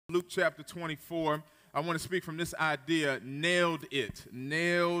Luke chapter 24. I want to speak from this idea, nailed it.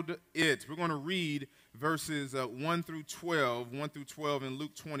 Nailed it. We're going to read verses 1 through 12 in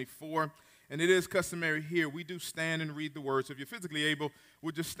Luke 24. And it is customary here, we do stand and read the word. So if you're physically able,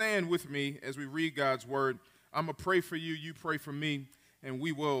 would you stand with me as we read God's word? I'm going to pray for you, you pray for me, and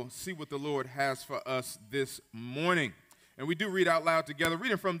we will see what the Lord has for us this morning. And we do read out loud together,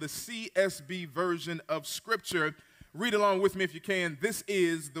 reading from the CSB version of Scripture. Read along with me if you can. This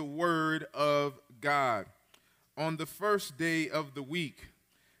is the word of God. On the first day of the week,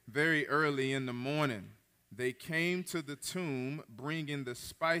 very early in the morning, they came to the tomb bringing the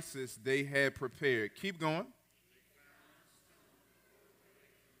spices they had prepared. Keep going.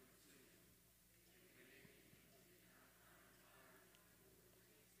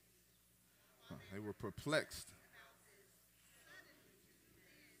 They were perplexed.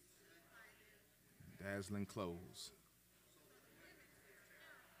 Dazzling clothes.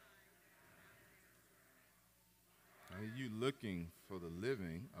 Are you looking for the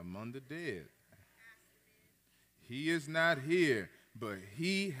living among the dead? He is not here, but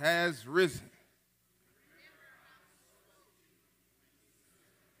he has risen.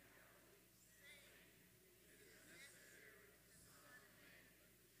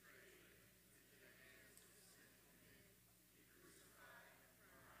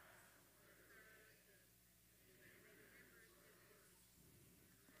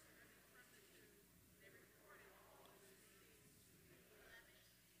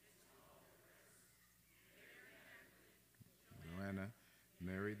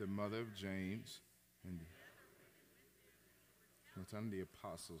 Mary, the mother of James, and the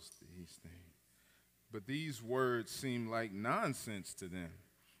apostles, these things. But these words seemed like nonsense to them,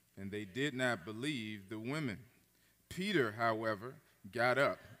 and they did not believe the women. Peter, however, got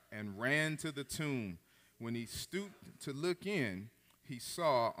up and ran to the tomb. When he stooped to look in, he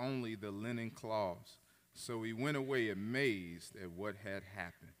saw only the linen cloths. So he went away amazed at what had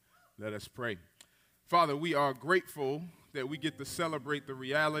happened. Let us pray. Father, we are grateful that we get to celebrate the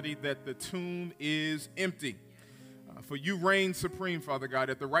reality that the tomb is empty. For you reign supreme, Father God,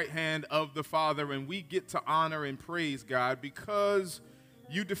 at the right hand of the Father, and we get to honor and praise, God, because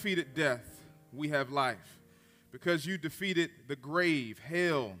you defeated death, we have life. Because you defeated the grave,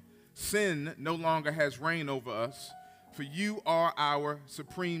 hell, sin no longer has reign over us. For you are our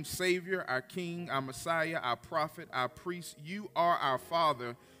supreme Savior, our King, our Messiah, our prophet, our priest. You are our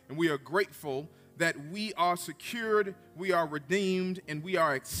Father, and we are grateful that we are secured, we are redeemed, and we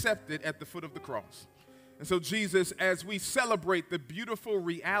are accepted at the foot of the cross. And so, Jesus, as we celebrate the beautiful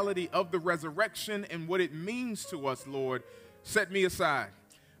reality of the resurrection and what it means to us, Lord, set me aside.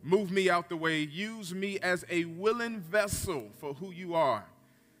 Move me out the way. Use me as a willing vessel for who you are.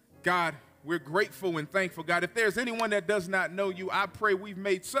 God, we're grateful and thankful. God, if there's anyone that does not know you, I pray we've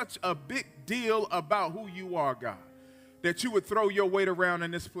made such a big deal about who you are, God, that you would throw your weight around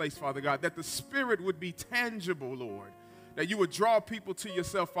in this place, Father God, that the Spirit would be tangible, Lord, that you would draw people to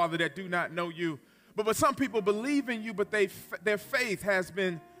yourself, Father, that do not know you. But some people believe in you, but their faith has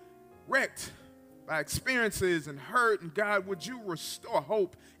been wrecked by experiences and hurt. And God, would you restore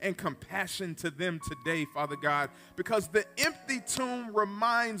hope and compassion to them today, Father God, because the empty tomb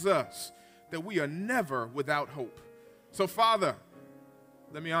reminds us that we are never without hope. So, Father,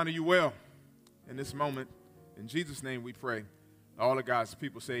 let me honor you well in this moment. In Jesus' name we pray. All of God's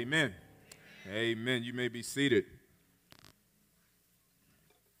people say amen. Amen. You may be seated.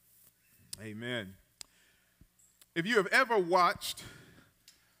 Amen. If you have ever watched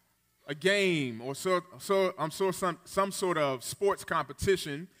a game or some sort of sports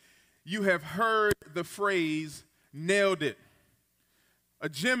competition, you have heard the phrase, nailed it. A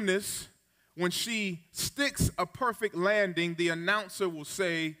gymnast, when she sticks a perfect landing, the announcer will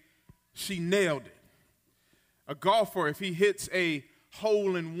say, she nailed it. A golfer, if he hits a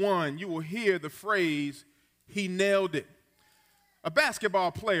hole-in-one, you will hear the phrase, he nailed it. A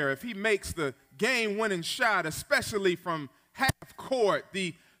basketball player, if he makes the game-winning shot, especially from half court,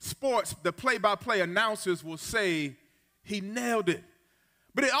 the play-by-play announcers will say, he nailed it.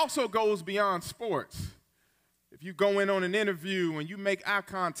 But it also goes beyond sports. If you go in on an interview and you make eye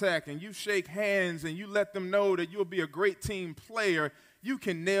contact and you shake hands and you let them know that you'll be a great team player, you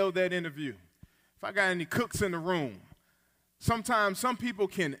can nail that interview. If I got any cooks in the room, sometimes some people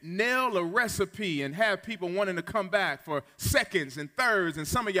can nail a recipe and have people wanting to come back for seconds and thirds and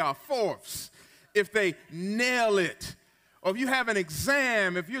some of y'all fourths if they nail it. Or if you have an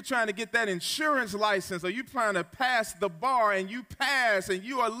exam, if you're trying to get that insurance license, or you're trying to pass the bar and you pass and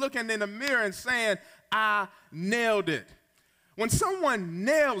you are looking in the mirror and saying, I nailed it. When someone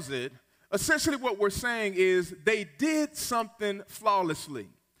nails it, essentially what we're saying is they did something flawlessly.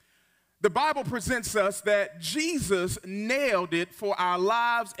 The Bible presents us that Jesus nailed it for our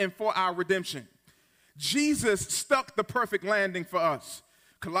lives and for our redemption. Jesus stuck the perfect landing for us.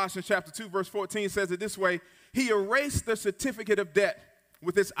 Colossians chapter 2, verse 14 says it this way: He erased the certificate of debt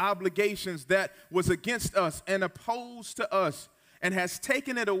with its obligations that was against us and opposed to us, and has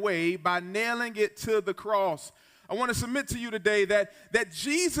taken it away by nailing it to the cross. I want to submit to you today that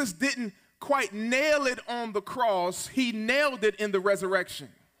Jesus didn't quite nail it on the cross. He nailed it in the resurrection.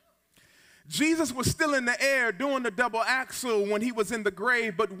 Jesus was still in the air doing the double axel when he was in the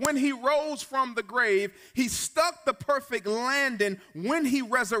grave, but when he rose from the grave, he stuck the perfect landing when he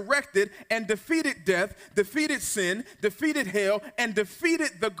resurrected and defeated death, defeated sin, defeated hell, and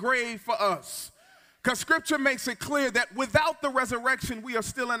defeated the grave for us. Because Scripture makes it clear that without the resurrection, we are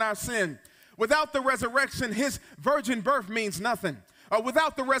still in our sin. Without the resurrection, his virgin birth means nothing.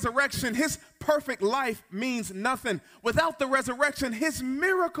 Without the resurrection, his perfect life means nothing. Without the resurrection, his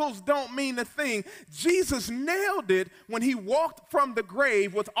miracles don't mean a thing. Jesus nailed it when he walked from the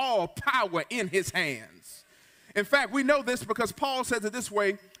grave with all power in his hands. In fact, we know this because Paul says it this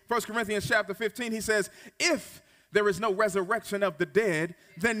way, 1 Corinthians chapter 15, he says, if there is no resurrection of the dead,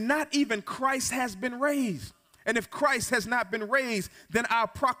 then not even Christ has been raised. And if Christ has not been raised, then our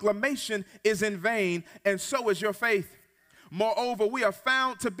proclamation is in vain, and so is your faith. Moreover, we are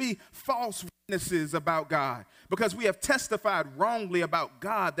found to be false witnesses about God, because we have testified wrongly about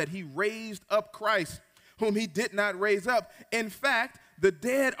God that he raised up Christ, whom he did not raise up. In fact, the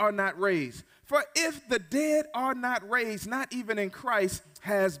dead are not raised. For if the dead are not raised, not even in Christ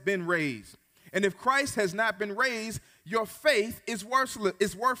has been raised. And if Christ has not been raised, your faith is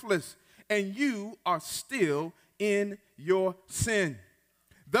worthless, and you are still in your sin.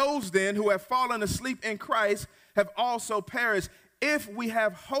 Those then who have fallen asleep in Christ have also perished. If we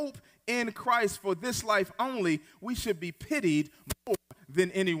have hope in Christ for this life only, we should be pitied more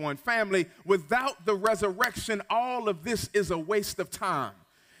than anyone. Family, without the resurrection, all of this is a waste of time.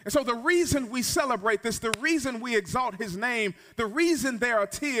 And so the reason we celebrate this, the reason we exalt his name, the reason there are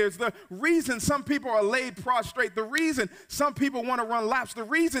tears, the reason some people are laid prostrate, the reason some people want to run laps, the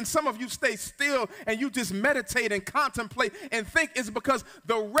reason some of you stay still and you just meditate and contemplate and think is because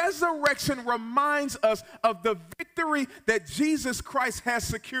the resurrection reminds us of the victory that Jesus Christ has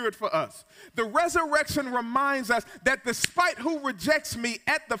secured for us. The resurrection reminds us that despite who rejects me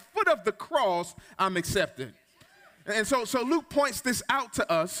at the foot of the cross, I'm accepted. And so Luke points this out to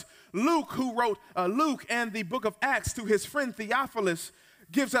us. Luke, who wrote Luke and the book of Acts to his friend Theophilus,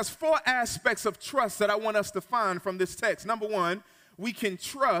 gives us 4 aspects of trust that I want us to find from this text. Number 1, we can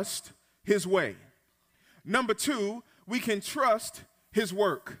trust his way. Number 2, we can trust his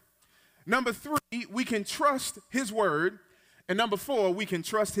work. Number 3, we can trust his word. And number 4, we can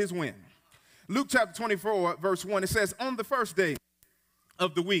trust his wind. Luke chapter 24, verse 1, it says, on the first day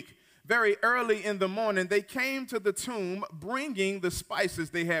of the week, very early in the morning, they came to the tomb bringing the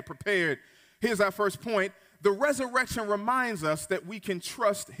spices they had prepared. Here's our first point. The resurrection reminds us that we can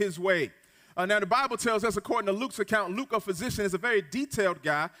trust his way. Now, the Bible tells us, according to Luke's account, Luke, a physician, is a very detailed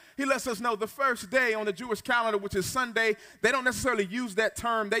guy. He lets us know the first day on the Jewish calendar, which is Sunday. They don't necessarily use that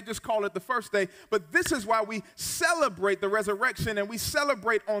term. They just call it the first day. But this is why we celebrate the resurrection, and we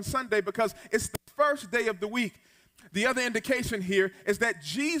celebrate on Sunday because it's the first day of the week. The other indication here is that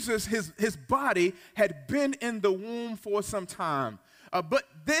Jesus, his body, had been in the womb for some time. But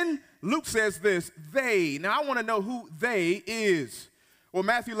then Luke says this, they. Now, I want to know who they is. Well,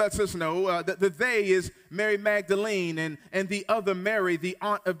 Matthew lets us know that the they is Mary Magdalene and the other Mary, the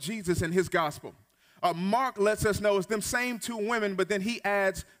aunt of Jesus in his gospel. Mark lets us know it's them same 2 women, but then he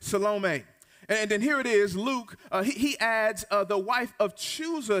adds Salome. And then here it is, Luke, he adds the wife of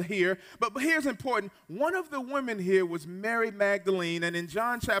Chuza here. But here's important. One of the women here was Mary Magdalene. And in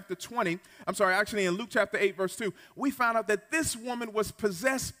John chapter 20, in Luke chapter 8, verse 2, we found out that this woman was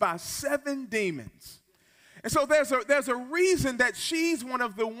possessed by 7 demons. And so there's a reason that she's one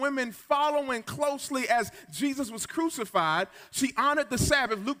of the women following closely as Jesus was crucified. She honored the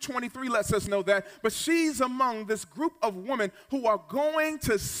Sabbath. Luke 23 lets us know that. But she's among this group of women who are going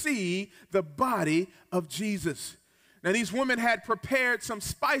to see the body of Jesus. Now, these women had prepared some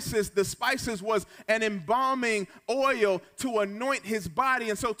spices. The spices was an embalming oil to anoint his body.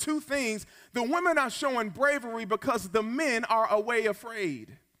 And so 2 things. The women are showing bravery because the men are away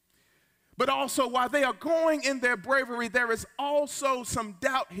afraid. But also, while they are going in their bravery, there is also some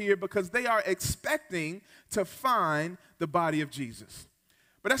doubt here because they are expecting to find the body of Jesus.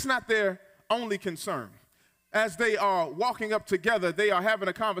 But that's not their only concern. As they are walking up together, they are having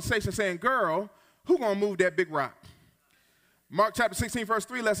a conversation saying, girl, who gonna move that big rock? Mark chapter 16, verse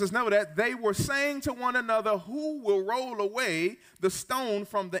 3 lets us know that they were saying to one another, who will roll away the stone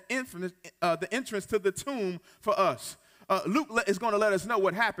from the entrance to the tomb for us? Luke is going to let us know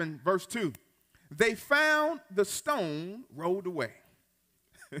what happened. Verse 2. They found the stone rolled away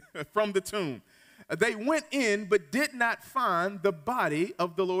from the tomb. They went in but did not find the body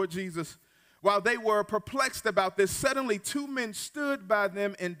of the Lord Jesus. While they were perplexed about this, suddenly two men stood by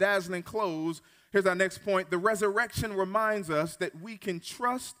them in dazzling clothes. Here's our next point. The resurrection reminds us that we can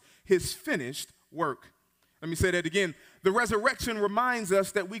trust his finished work. Let me say that again. The resurrection reminds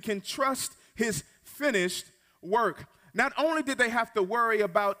us that we can trust his finished work. Not only did they have to worry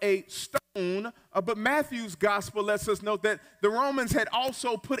about a stone, but Matthew's gospel lets us know that the Romans had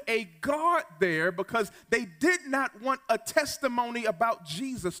also put a guard there because they did not want a testimony about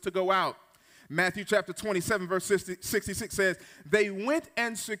Jesus to go out. Matthew chapter 27, verse 66 says, they went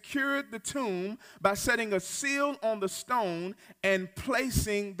and secured the tomb by setting a seal on the stone and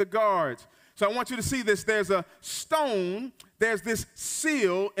placing the guards. So I want you to see this. There's a stone, there's this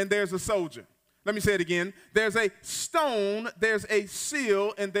seal, and there's a soldier. Let me say it again. There's a stone, there's a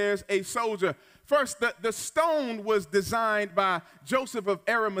seal, and there's a soldier. First, the stone was designed by Joseph of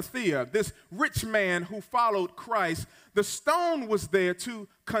Arimathea, this rich man who followed Christ. The stone was there to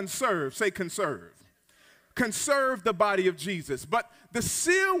conserve, say conserve, conserve the body of Jesus. But the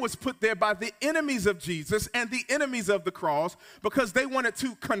seal was put there by the enemies of Jesus and the enemies of the cross because they wanted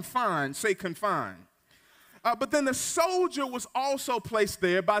to confine, say confine. But then the soldier was also placed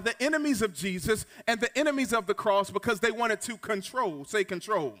there by the enemies of Jesus and the enemies of the cross because they wanted to control, say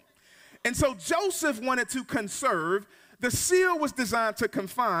control. And so Joseph wanted to conserve. The seal was designed to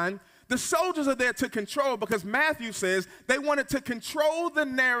confine. The soldiers are there to control because Matthew says they wanted to control the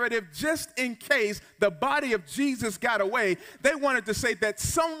narrative just in case the body of Jesus got away. They wanted to say that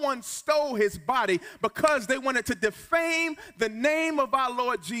someone stole his body because they wanted to defame the name of our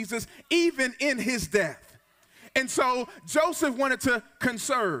Lord Jesus even in his death. And so Joseph wanted to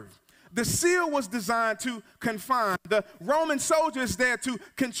conserve. The seal was designed to confine. The Roman soldiers there to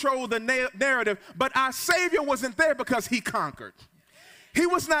control the narrative, but our Savior wasn't there because he conquered. He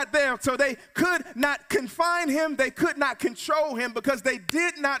was not there, so they could not confine him. They could not control him because they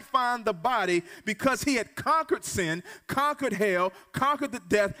did not find the body because he had conquered sin, conquered hell, conquered the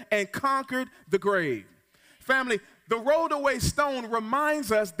death, and conquered the grave. Family, the rolled away stone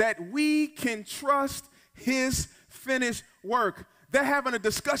reminds us that we can trust his finished work. They're having a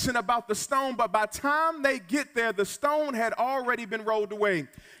discussion about the stone, but by the time they get there, the stone had already been rolled away.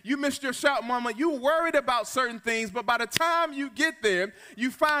 You missed your shout moment. You were worried about certain things, but by the time you get there, you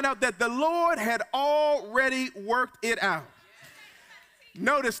find out that the Lord had already worked it out.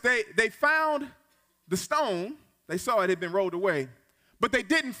 Notice they found the stone. They saw it had been rolled away, but they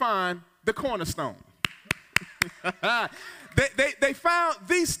didn't find the cornerstone. They found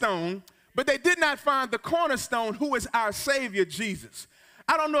the stone, but they did not find the cornerstone, who is our Savior, Jesus.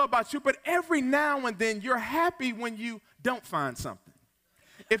 I don't know about you, but every now and then you're happy when you don't find something.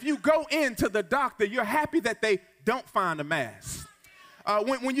 If you go into the doctor, you're happy that they don't find a mass.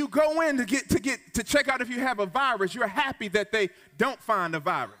 When you go in to check out if you have a virus, you're happy that they don't find a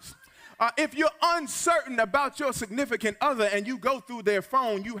virus. If you're uncertain about your significant other and you go through their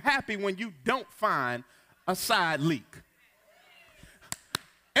phone, you're happy when you don't find a side leak.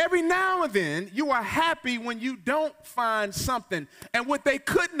 Every now and then, you are happy when you don't find something. And what they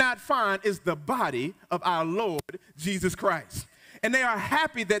could not find is the body of our Lord Jesus Christ. And they are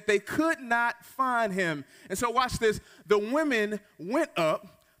happy that they could not find him. And so watch this. The women went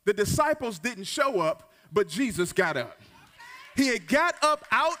up. The disciples didn't show up, but Jesus got up. He had got up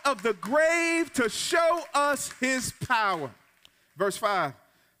out of the grave to show us his power. Verse 5.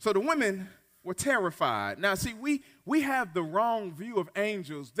 So the women were terrified. Now, see, we have the wrong view of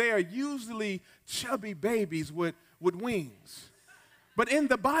angels. They are usually chubby babies with wings. But in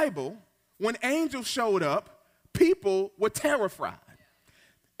the Bible, when angels showed up, people were terrified.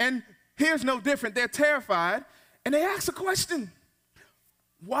 And here's no different. They're terrified, and they ask a question.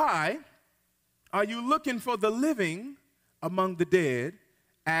 Why are you looking for the living among the dead?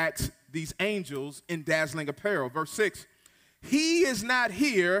 Asked these angels in dazzling apparel. Verse 6. He is not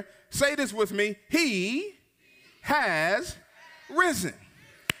here. Say this with me. He has risen.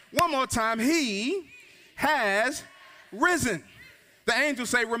 One more time. He has risen. The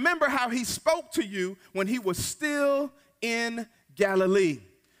angels say, remember how he spoke to you when he was still in Galilee.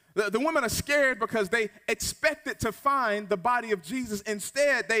 The women are scared because they expected to find the body of Jesus.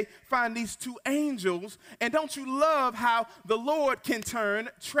 Instead, they find these two angels. And don't you love how the Lord can turn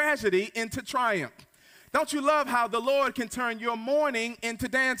tragedy into triumph? Don't you love how the Lord can turn your mourning into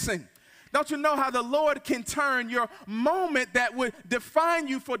dancing? Don't you know how the Lord can turn your moment that would define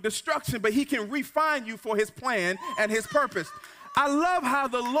you for destruction, but he can refine you for his plan and his purpose? I love how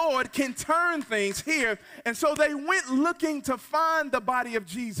the Lord can turn things here. And so they went looking to find the body of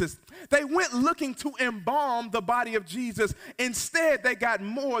Jesus. They went looking to embalm the body of Jesus. Instead, they got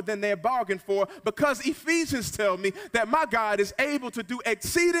more than they bargained for, because Ephesians tell me that my God is able to do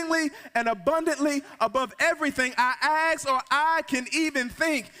exceedingly and abundantly above everything I ask or I can even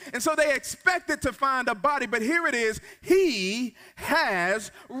think. And so they expected to find a body, but here it is. He has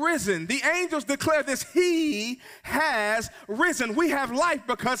risen. The angels declare this. He has risen. We have life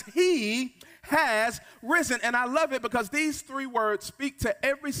because he has risen. And I love it because these three words speak to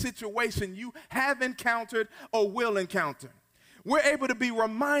every situation you have encountered or will encounter. We're able to be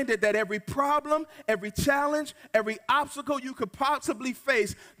reminded that every problem, every challenge, every obstacle you could possibly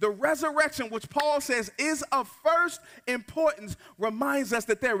face, the resurrection, which Paul says is of first importance, reminds us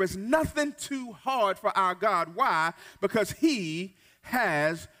that there is nothing too hard for our God. Why? Because he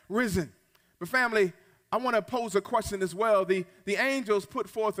has risen. But family, I want to pose a question as well. The angels put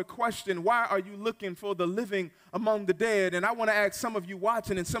forth a question: why are you looking for the living among the dead? And I want to ask some of you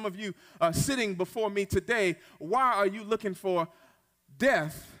watching and some of you sitting before me today, why are you looking for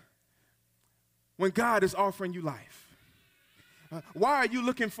death when God is offering you life? Why are you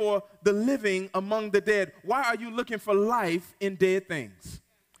looking for the living among the dead? Why are you looking for life in dead things?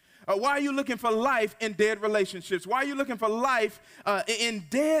 Why are you looking for life in dead relationships? Why are you looking for life in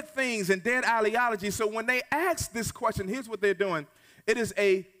dead things and dead ideology? So when they ask this question, here's what they're doing. It is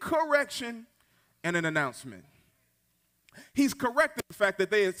a correction and an announcement. He's correcting the fact that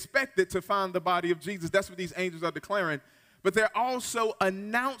they expected to find the body of Jesus. That's what these angels are declaring. But they're also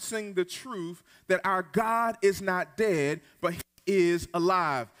announcing the truth that our God is not dead, but he is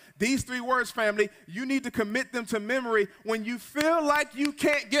alive. These three words, family, you need to commit them to memory. When you feel like you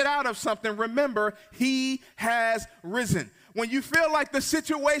can't get out of something, remember, he has risen. When you feel like the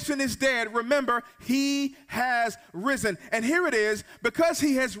situation is dead, remember, he has risen. And here it is: because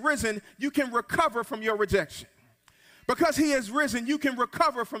he has risen, you can recover from your rejection. Because he has risen, you can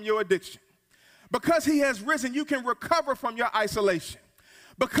recover from your addiction. Because he has risen, you can recover from your isolation.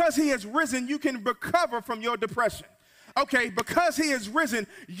 Because he has risen, you can recover from your depression. Okay, because he is risen,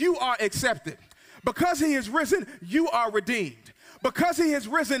 you are accepted. Because he is risen, you are redeemed. Because he has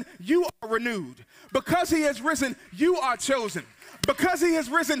risen, you are renewed. Because he has risen, you are chosen. Because he has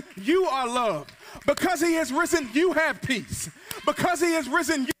risen, you are loved. Because he has risen, you have peace. Because he has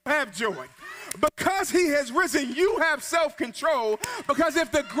risen, you have joy. Because he has risen, you have self-control. Because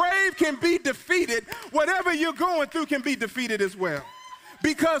if the grave can be defeated, whatever you're going through can be defeated as well.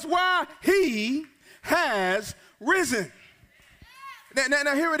 Because why? He has risen.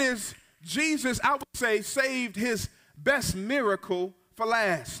 Now here it is. Jesus, I would say, saved his best miracle for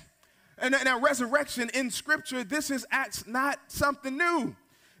last. And now resurrection in Scripture, this is not something new.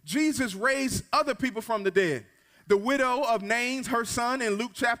 Jesus raised other people from the dead. The widow of Nain, her son, in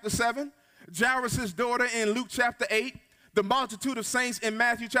Luke chapter 7. Jairus' daughter in Luke chapter 8. The multitude of saints in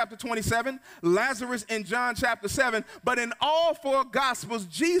Matthew chapter 27, Lazarus in John chapter 7. But in all four Gospels,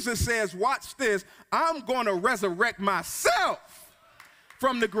 Jesus says, watch this, I'm going to resurrect myself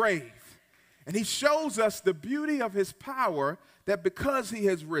from the grave. And he shows us the beauty of his power, that because he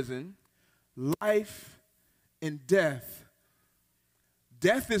has risen, life and death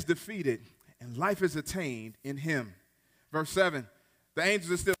is defeated and life is attained in him. Verse 7, the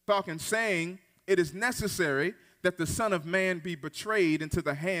angels are still talking, saying, it is necessary that the Son of Man be betrayed into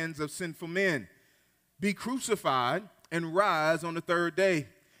the hands of sinful men, be crucified, and rise on the third day.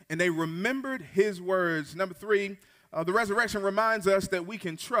 And they remembered his words. Number 3, the resurrection reminds us that we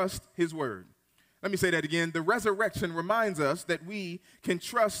can trust his word. Let me say that again. The resurrection reminds us that we can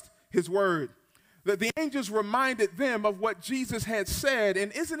trust his word. The angels reminded them of what Jesus had said.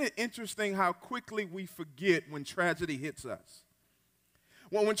 And isn't it interesting how quickly we forget when tragedy hits us?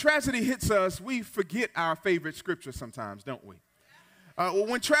 Well, when tragedy hits us, we forget our favorite scripture sometimes, don't we?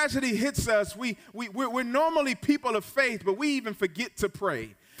 When tragedy hits us, we're normally people of faith, but we even forget to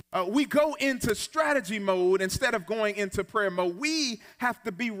pray. We go into strategy mode instead of going into prayer mode. We have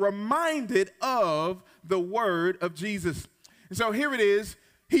to be reminded of the word of Jesus. And so here it is.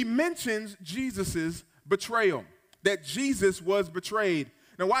 He mentions Jesus' betrayal, that Jesus was betrayed.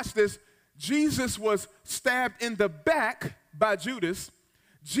 Now watch this. Jesus was stabbed in the back by Judas.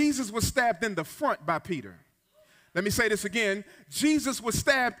 Jesus was stabbed in the front by Peter. Let me say this again. Jesus was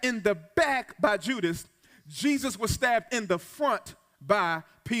stabbed in the back by Judas. Jesus was stabbed in the front by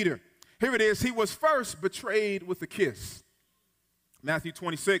Peter. Here it is. He was first betrayed with a kiss. Matthew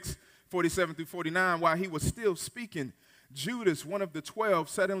 26, 47 through 49, while he was still speaking, Judas, one of the 12,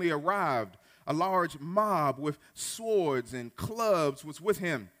 suddenly arrived. A large mob with swords and clubs was with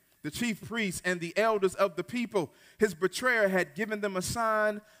him. The chief priests and the elders of the people. His betrayer had given them a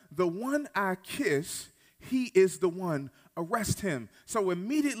sign. The one I kiss, he is the one. Arrest him. So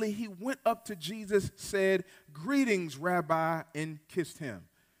immediately he went up to Jesus, said, "Greetings, Rabbi," and kissed him.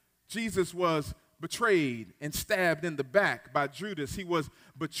 Jesus was betrayed and stabbed in the back by Judas. He was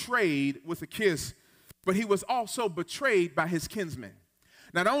betrayed with a kiss, but he was also betrayed by his kinsmen.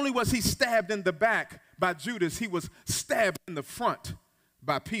 Not only was he stabbed in the back by Judas, he was stabbed in the front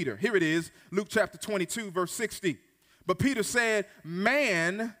by Peter. Here it is, Luke chapter 22, verse 60. But Peter said,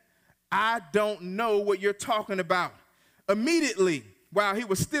 "Man, I don't know what you're talking about." Immediately, while he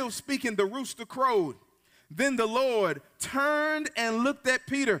was still speaking, the rooster crowed. Then the Lord turned and looked at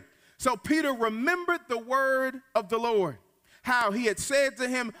Peter. So Peter remembered the word of the Lord, how he had said to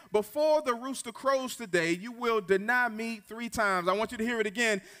him, "Before the rooster crows today, you will deny me 3 times. I want you to hear it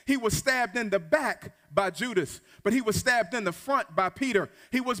again. He was stabbed in the back by Judas, but he was stabbed in the front by Peter.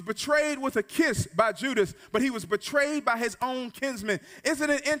 He was betrayed with a kiss by Judas, but he was betrayed by his own kinsmen. Isn't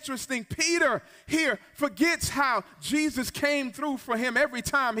it interesting? Peter here forgets how Jesus came through for him every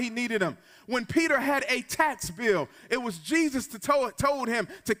time he needed him. When Peter had a tax bill, it was Jesus that told him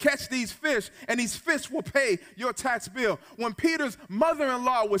to catch these fish, and these fish will pay your tax bill. When Peter's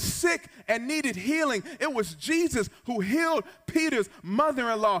mother-in-law was sick and needed healing, it was Jesus who healed Peter's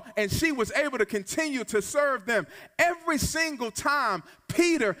mother-in-law, and she was able to continue to serve them. Every single time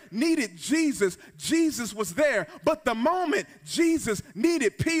Peter needed Jesus, Jesus was there. But the moment Jesus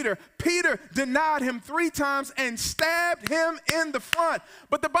needed Peter, Peter denied him 3 times and stabbed him in the front.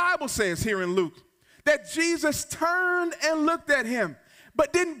 But the Bible says here in Luke that Jesus turned and looked at him,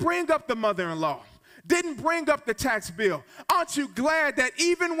 but didn't bring up the mother-in-law, didn't bring up the tax bill. Aren't you glad that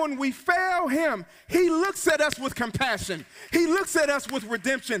even when we fail him, he looks at us with compassion. He looks at us with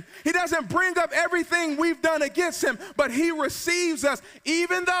redemption. He doesn't bring up everything we've done against him, but he receives us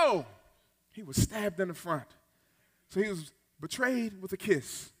even though he was stabbed in the front. So he was betrayed with a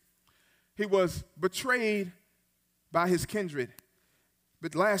kiss. He was betrayed by his kindred.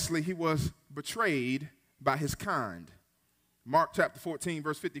 But lastly, he was betrayed by his kind. Mark chapter 14,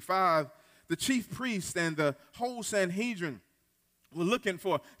 verse 55, the chief priest and the whole Sanhedrin were looking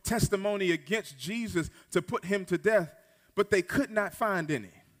for testimony against Jesus to put him to death, but they could not find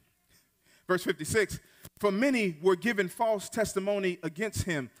any. Verse 56, for many were given false testimony against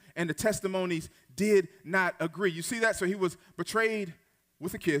him, and the testimonies did not agree. You see that? So he was betrayed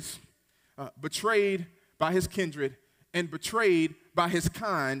with a kiss, betrayed by his kindred, and betrayed by his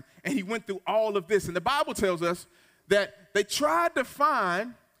kind, and he went through all of this. And the Bible tells us that they tried to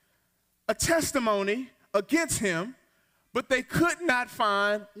find a testimony against him, but they could not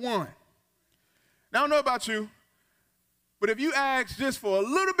find one. Now, I don't know about you, but if you ask just for a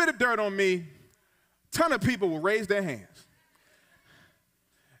little bit of dirt on me, a ton of people will raise their hands.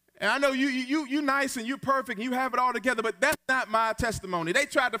 And I know you nice and you perfect and you have it all together, but that's not my testimony. They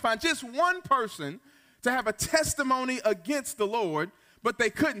tried to find just one person to have a testimony against the Lord, but they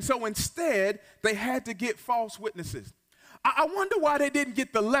couldn't. So instead, they had to get false witnesses. I wonder why they didn't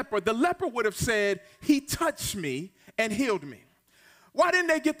get the leper. The leper would have said, "He touched me and healed me." Why didn't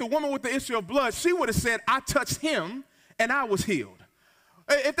they get the woman with the issue of blood? She would have said, "I touched him and I was healed."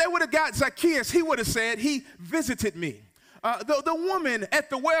 If they would have got Zacchaeus, he would have said, "He visited me." The woman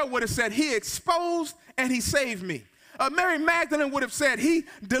at the well would have said, "He exposed and he saved me." Mary Magdalene would have said, "He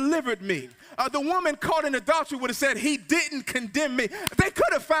delivered me." The woman caught in adultery would have said, "He didn't condemn me." They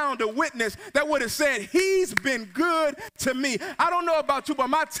could have found a witness that would have said, "He's been good to me." I don't know about you, but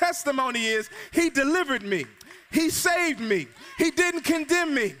my testimony is he delivered me. He saved me. He didn't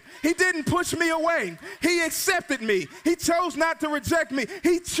condemn me. He didn't push me away. He accepted me. He chose not to reject me.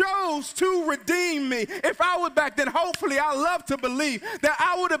 He chose to redeem me. If I was back then, hopefully I love to believe that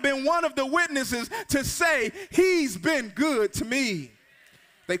I would have been one of the witnesses to say, "He's been good to me."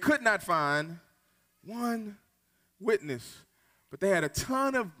 They could not find one witness, but they had a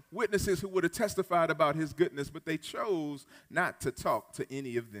ton of witnesses who would have testified about his goodness, but they chose not to talk to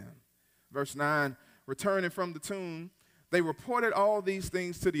any of them. Verse 9, returning from the tomb, they reported all these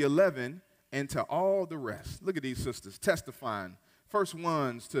things to the 11 and to all the rest. Look at these sisters testifying, first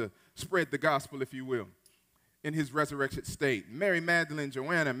ones to spread the gospel, if you will, in his resurrected state. Mary Magdalene,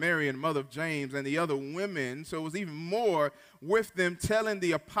 Joanna, Mary, and mother of James, and the other women. So it was even more with them telling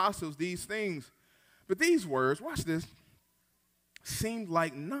the apostles these things. But these words, watch this, seemed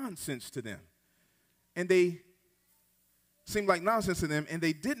like nonsense to them. And they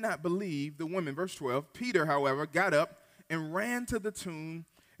did not believe the women. Verse 12, Peter, however, got up and ran to the tomb,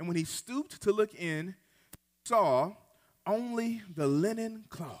 and when he stooped to look in, saw only the linen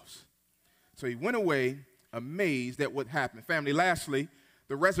cloths. So he went away amazed at what happened. Family, lastly,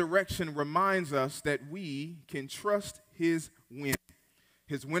 the resurrection reminds us that we can trust his win.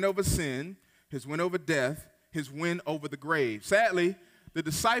 His win over sin, his win over death, his win over the grave. Sadly, the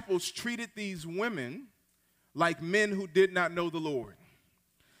disciples treated these women like men who did not know the Lord.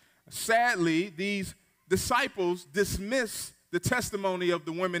 Sadly, these disciples dismissed the testimony of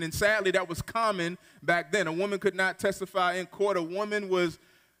the women, and sadly, that was common back then. A woman could not testify in court. A woman was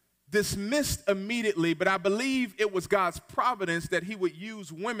dismissed immediately, but I believe it was God's providence that he would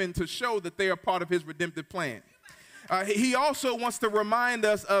use women to show that they are part of his redemptive plan. He also wants to remind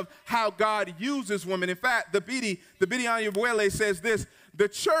us of how God uses women. In fact, the Bidi Anyabwele says this: the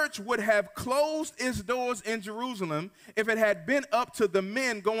church would have closed its doors in Jerusalem if it had been up to the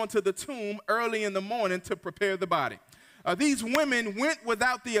men going to the tomb early in the morning to prepare the body. These women went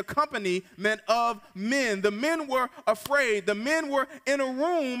without the accompaniment of men. The men were afraid. The men were in a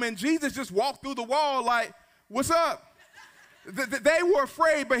room, and Jesus just walked through the wall like, what's up? They were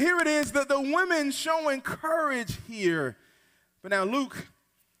afraid, but here it is, the women showing courage here. But now Luke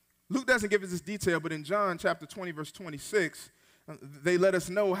doesn't give us this detail, but in John chapter 20, verse 26, they let us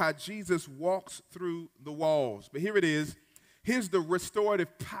know how Jesus walks through the walls. But here it is. Here's the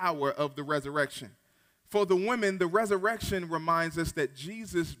restorative power of the resurrection. For the women, the resurrection reminds us that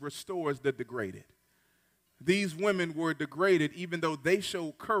Jesus restores the degraded. These women were degraded even though they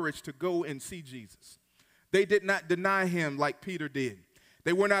showed courage to go and see Jesus. They did not deny him like Peter did.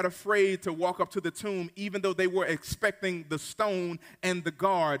 They were not afraid to walk up to the tomb even though they were expecting the stone and the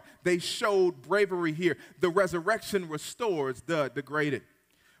guard. They showed bravery here. The resurrection restores the degraded.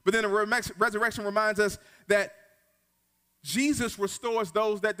 But then the resurrection reminds us that Jesus restores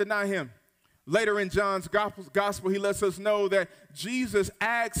those that deny him. Later in John's gospel, he lets us know that Jesus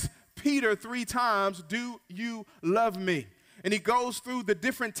asks Peter 3 times, do you love me? And he goes through the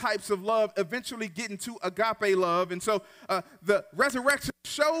different types of love, eventually getting to agape love. And so the resurrection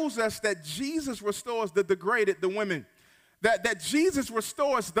shows us that Jesus restores the degraded, the women. That Jesus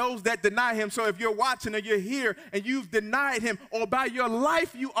restores those that deny him. So if you're watching or you're here and you've denied him, or by your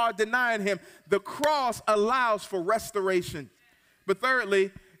life you are denying him, the cross allows for restoration. But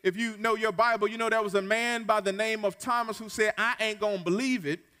thirdly, if you know your Bible, you know there was a man by the name of Thomas who said, I ain't going to believe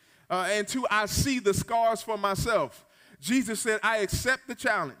it until I see the scars for myself. Jesus said, I accept the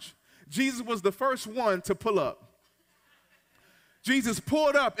challenge. Jesus was the first one to pull up. Jesus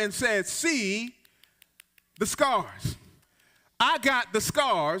pulled up and said, see the scars. I got the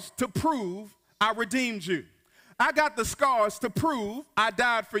scars to prove I redeemed you. I got the scars to prove I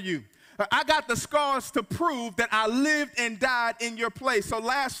died for you. I got the scars to prove that I lived and died in your place. So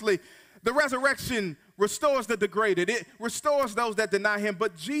lastly, the resurrection restores the degraded. It restores those that deny him,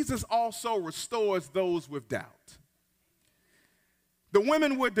 but Jesus also restores those with doubt. The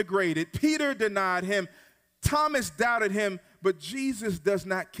women were degraded. Peter denied him. Thomas doubted him, but Jesus does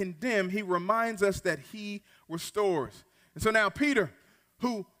not condemn. He reminds us that he restores. And so now Peter,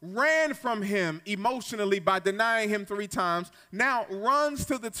 who ran from him emotionally by denying him 3 times, now runs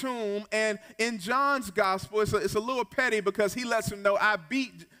to the tomb. And in John's gospel, it's a little petty because he lets him know, I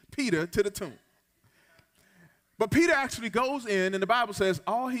beat Peter to the tomb. But Peter actually goes in, and the Bible says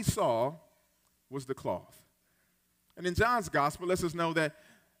all he saw was the cloth. And in John's gospel, lets us know that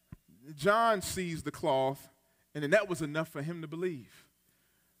John sees the cloth, and then that was enough for him to believe.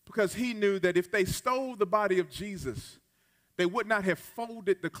 Because he knew that if they stole the body of Jesus, they would not have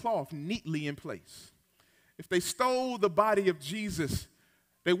folded the cloth neatly in place. If they stole the body of Jesus,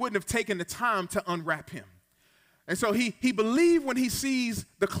 they wouldn't have taken the time to unwrap him. And so he believed when he sees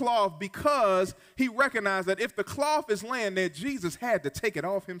the cloth because he recognized that if the cloth is laying there, Jesus had to take it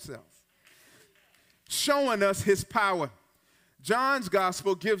off himself, showing us his power. John's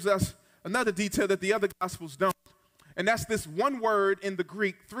gospel gives us another detail that the other gospels don't, and that's this one word in the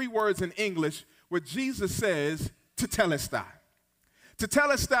Greek, 3 words in English, where Jesus says, tetelestai.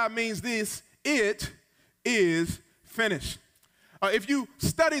 Tetelestai means this: it is finished. If you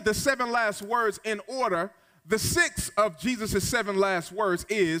study the 7 last words in order, the 6th of Jesus' 7 last words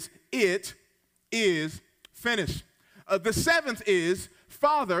is, it is finished. The 7th is,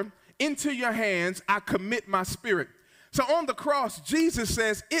 Father, into your hands I commit my spirit. So on the cross, Jesus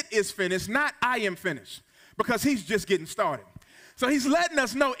says, it is finished, not I am finished, because he's just getting started. So he's letting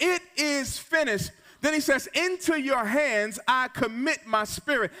us know it is finished. Then he says, into your hands I commit my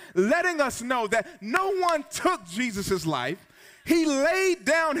spirit, letting us know that no one took Jesus' life. He laid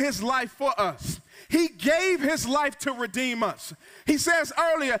down his life for us. He gave his life to redeem us. He says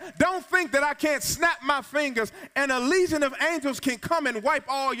earlier, don't think that I can't snap my fingers and a legion of angels can come and wipe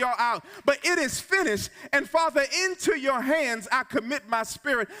all y'all out. But it is finished. And Father, into your hands I commit my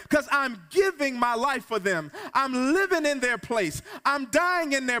spirit because I'm giving my life for them. I'm living in their place. I'm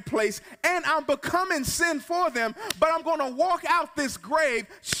dying in their place. And I'm becoming sin for them. But I'm going to walk out this grave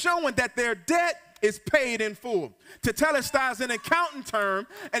showing that their debt is paid in full. Tetelestai is an accounting term,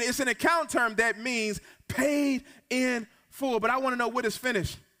 and it's an account term that means paid in full. But I want to know what is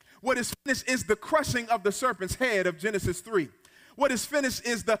finished. What is finished is the crushing of the serpent's head of Genesis 3. What is finished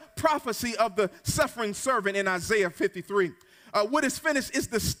is the prophecy of the suffering servant in Isaiah 53. What is finished is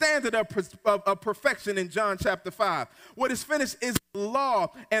the standard of perfection in John chapter 5. What is finished is the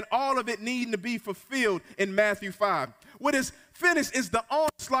law and all of it needing to be fulfilled in Matthew 5. What is finished is the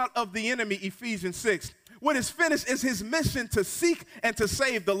onslaught of the enemy, Ephesians 6. What is finished is his mission to seek and to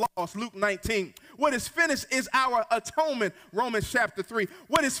save the lost, Luke 19. What is finished is our atonement, Romans chapter 3.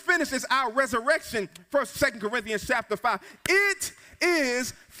 What is finished is our resurrection, 2 Corinthians chapter 5. It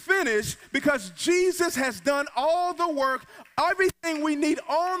is finished because Jesus has done all the work, everything we need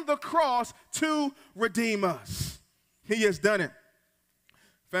on the cross to redeem us. He has done it.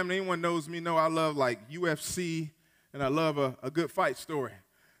 Family, anyone knows me know I love like UFC and I love a good fight story.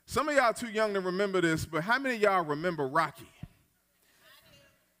 Some of y'all too young to remember this, but how many of y'all remember Rocky?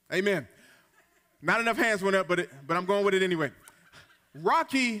 Amen. Not enough hands went up, but I'm going with it anyway.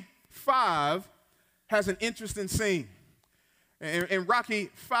 Rocky 5 has an interesting scene. In Rocky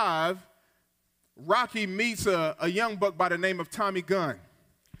 5, Rocky meets a young buck by the name of Tommy Gunn.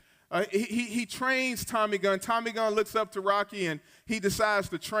 He trains Tommy Gunn. Tommy Gunn looks up to Rocky, and he decides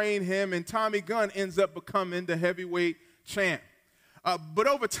to train him, and Tommy Gunn ends up becoming the heavyweight champ. But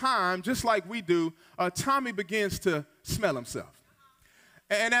over time, just like we do, Tommy begins to smell himself.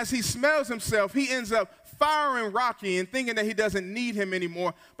 And as he smells himself, he ends up firing Rocky and thinking that he doesn't need him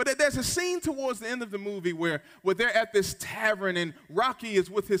anymore. But there's a scene towards the end of the movie where they're at this tavern and Rocky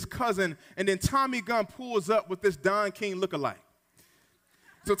is with his cousin, and then Tommy Gunn pulls up with this Don King lookalike.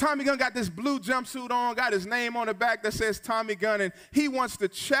 So Tommy Gunn got this blue jumpsuit on, got his name on the back that says Tommy Gunn, and he wants to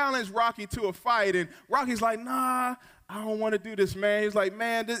challenge Rocky to a fight. And Rocky's like, nah, I don't want to do this, man. He's like,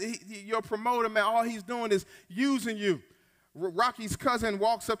 man, your promoter, man, all he's doing is using you. Rocky's cousin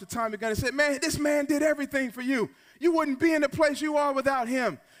walks up to Tommy Gunn and said, man, this man did everything for you. You wouldn't be in the place you are without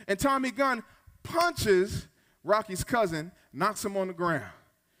him. And Tommy Gunn punches Rocky's cousin, knocks him on the ground.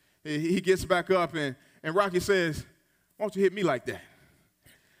 He gets back up, and Rocky says, why don't you hit me like that?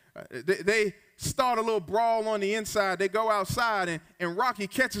 They start a little brawl on the inside. They go outside, and Rocky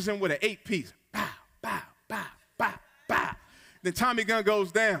catches him with an 8-piece. Bow, bow, bow, bow, bow. Then Tommy Gunn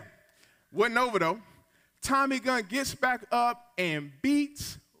goes down. Wasn't over, though. Tommy Gunn gets back up and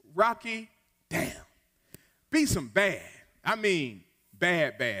beats Rocky down. Beats him bad. I mean,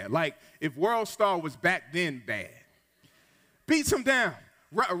 bad, bad. Like if World Star was back then bad. Beats him down.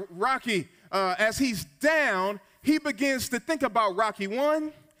 Rocky, as he's down, he begins to think about Rocky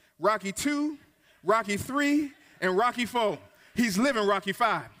 1, Rocky 2, Rocky 3, and Rocky 4. He's living Rocky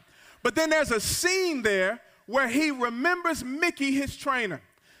 5. But then there's a scene there where he remembers Mickey, his trainer.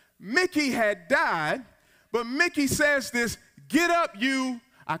 Mickey had died. But Mickey says this, get up, you,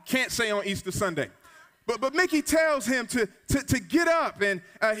 I can't say on Easter Sunday. But Mickey tells him to get up, and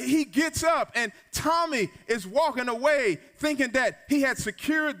he gets up, and Tommy is walking away thinking that he had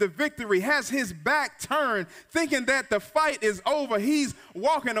secured the victory, has his back turned, thinking that the fight is over. He's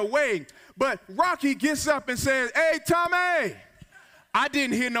walking away. But Rocky gets up and says, hey, Tommy, I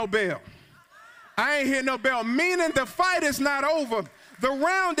didn't hear no bell. I ain't hear no bell, meaning the fight is not over. The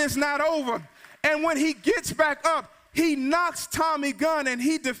round is not over. And when he gets back up, he knocks Tommy Gunn and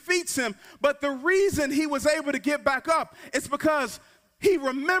he defeats him. But the reason he was able to get back up is because he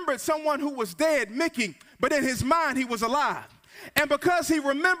remembered someone who was dead, Mickey, but in his mind he was alive. And because he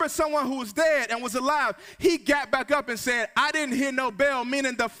remembered someone who was dead and was alive, he got back up and said, I didn't hear no bell,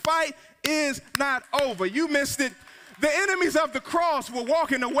 meaning the fight is not over. You missed it. The enemies of the cross were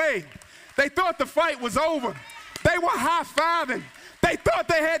walking away. They thought the fight was over. They were high-fiving. They thought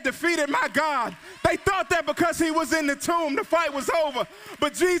they had defeated my God. They thought that because he was in the tomb, the fight was over.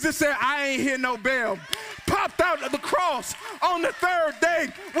 But Jesus said, I ain't hear no bell. Popped out of the cross on the third day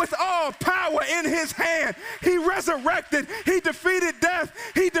with all power in his hand. He resurrected. He defeated death.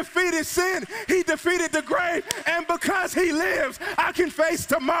 He defeated sin. He defeated the grave. And because he lives, I can face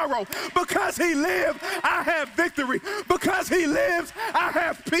tomorrow. Because he lived, I have victory. Because he lives, I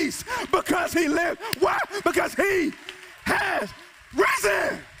have peace. Because he lived. Why? Because he has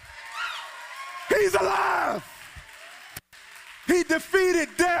risen. He's alive. He defeated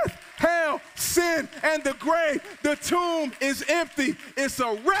death, hell, sin. sin and the grave. The tomb is empty. It's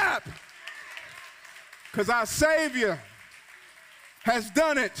a wrap. Because our Savior has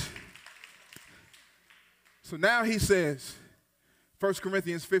done it. So now he says, 1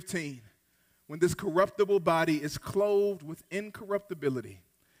 Corinthians 15, when this corruptible body is clothed with incorruptibility,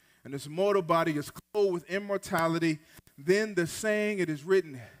 and this mortal body is clothed with immortality, then the saying it is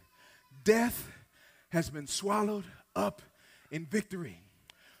written, death has been swallowed up in victory.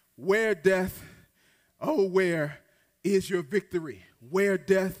 Where death, oh, where is your victory? Where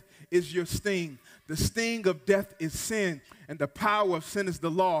death is your sting? The sting of death is sin, and the power of sin is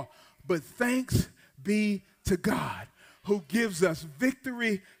the law. But thanks be to God, who gives us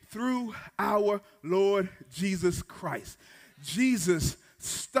victory through our Lord Jesus Christ. Jesus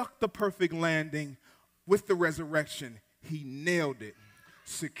stuck the perfect landing with the resurrection. He nailed it,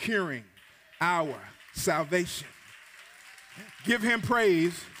 securing our salvation. Give him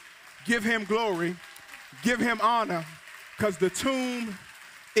praise, give him glory, give him honor, because the tomb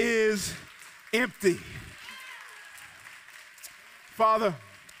is empty. Father,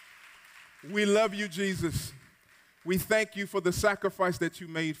 we love you, Jesus. We thank you for the sacrifice that you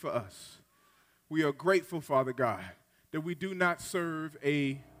made for us. We are grateful, Father God, that we do not serve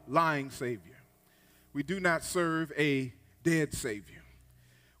a lying Savior. We do not serve a dead Savior.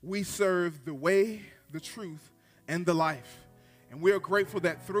 We serve the way, the truth, and the life. And we are grateful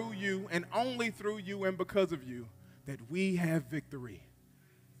that through you, and only through you and because of you, that we have victory.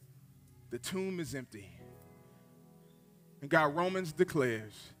 The tomb is empty. And God, Romans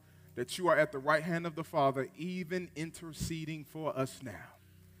declares that you are at the right hand of the Father, even interceding for us now.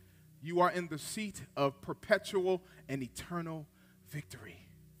 You are in the seat of perpetual and eternal victory.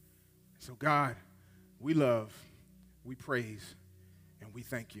 So God, we love, we praise, and we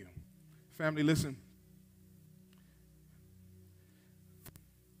thank you. Family, listen.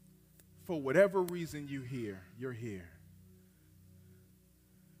 For whatever reason you're here.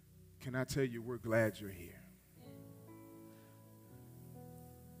 Can I tell you, we're glad you're here.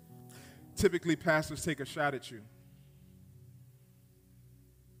 Typically, pastors take a shot at you.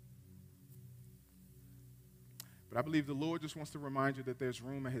 But I believe the Lord just wants to remind you that there's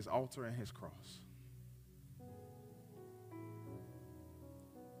room at his altar and his cross.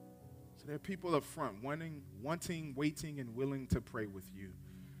 So there are people up front wanting, waiting, and willing to pray with you.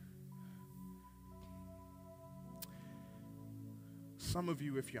 Some of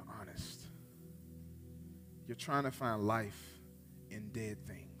you, if you're honest, you're trying to find life in dead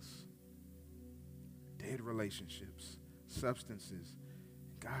things, dead relationships, substances.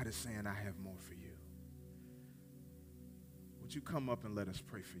 God is saying, I have more for you. Would you come up and let us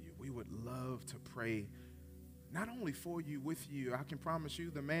pray for you? We would love to pray not only for you, with you. I can promise you,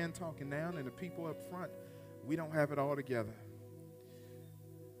 the man talking down and the people up front, we don't have it all together.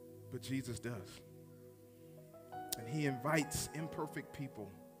 But Jesus does. And he invites imperfect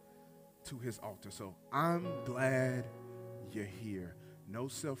people to his altar. So I'm glad you're here. No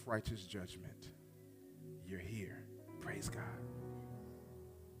self-righteous judgment. You're here. Praise God.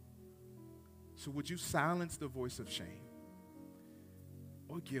 So would you silence the voice of shame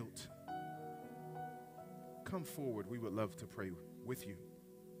or guilt? Come forward. We would love to pray with you.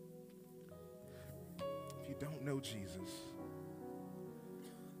 If you don't know Jesus,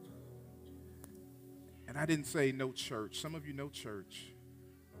 and I didn't say no church. Some of you know church.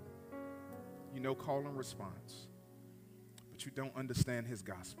 You know call and response. But you don't understand his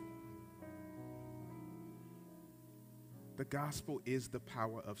gospel. The gospel is the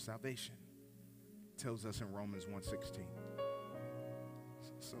power of salvation. It tells us in Romans 1:16.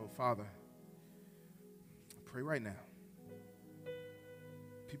 So, Father, I pray right now.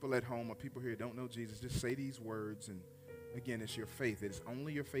 People at home or people here who don't know Jesus, just say these words. And again, it's your faith. It's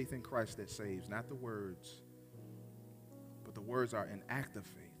only your faith in Christ that saves, not the words. But the words are an act of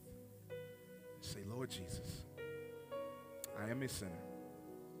faith. Say, Lord Jesus, I am a sinner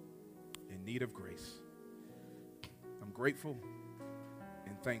in need of grace. I'm grateful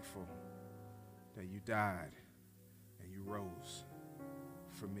and thankful that you died and you rose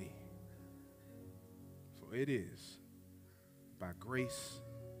for me. For it is by grace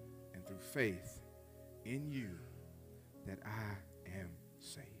and through faith in you that I am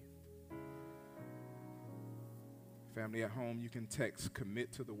saved. Family at home, you can text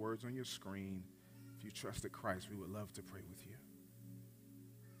commit to the words on your screen. If you trusted Christ, we would love to pray with you.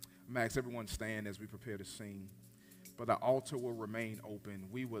 I'm going to ask everyone stand as we prepare to sing, but the altar will remain open.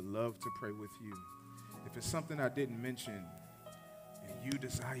 We would love to pray with you. If it's something I didn't mention and you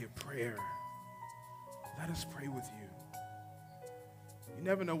desire prayer, let us pray with you. You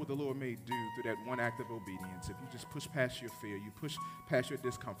never know what the Lord may do through that one act of obedience. If you just push past your fear, you push past your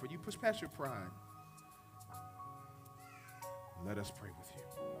discomfort, you push past your pride. Let us pray with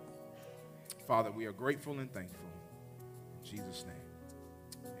you. Father, we are grateful and thankful. In Jesus' name.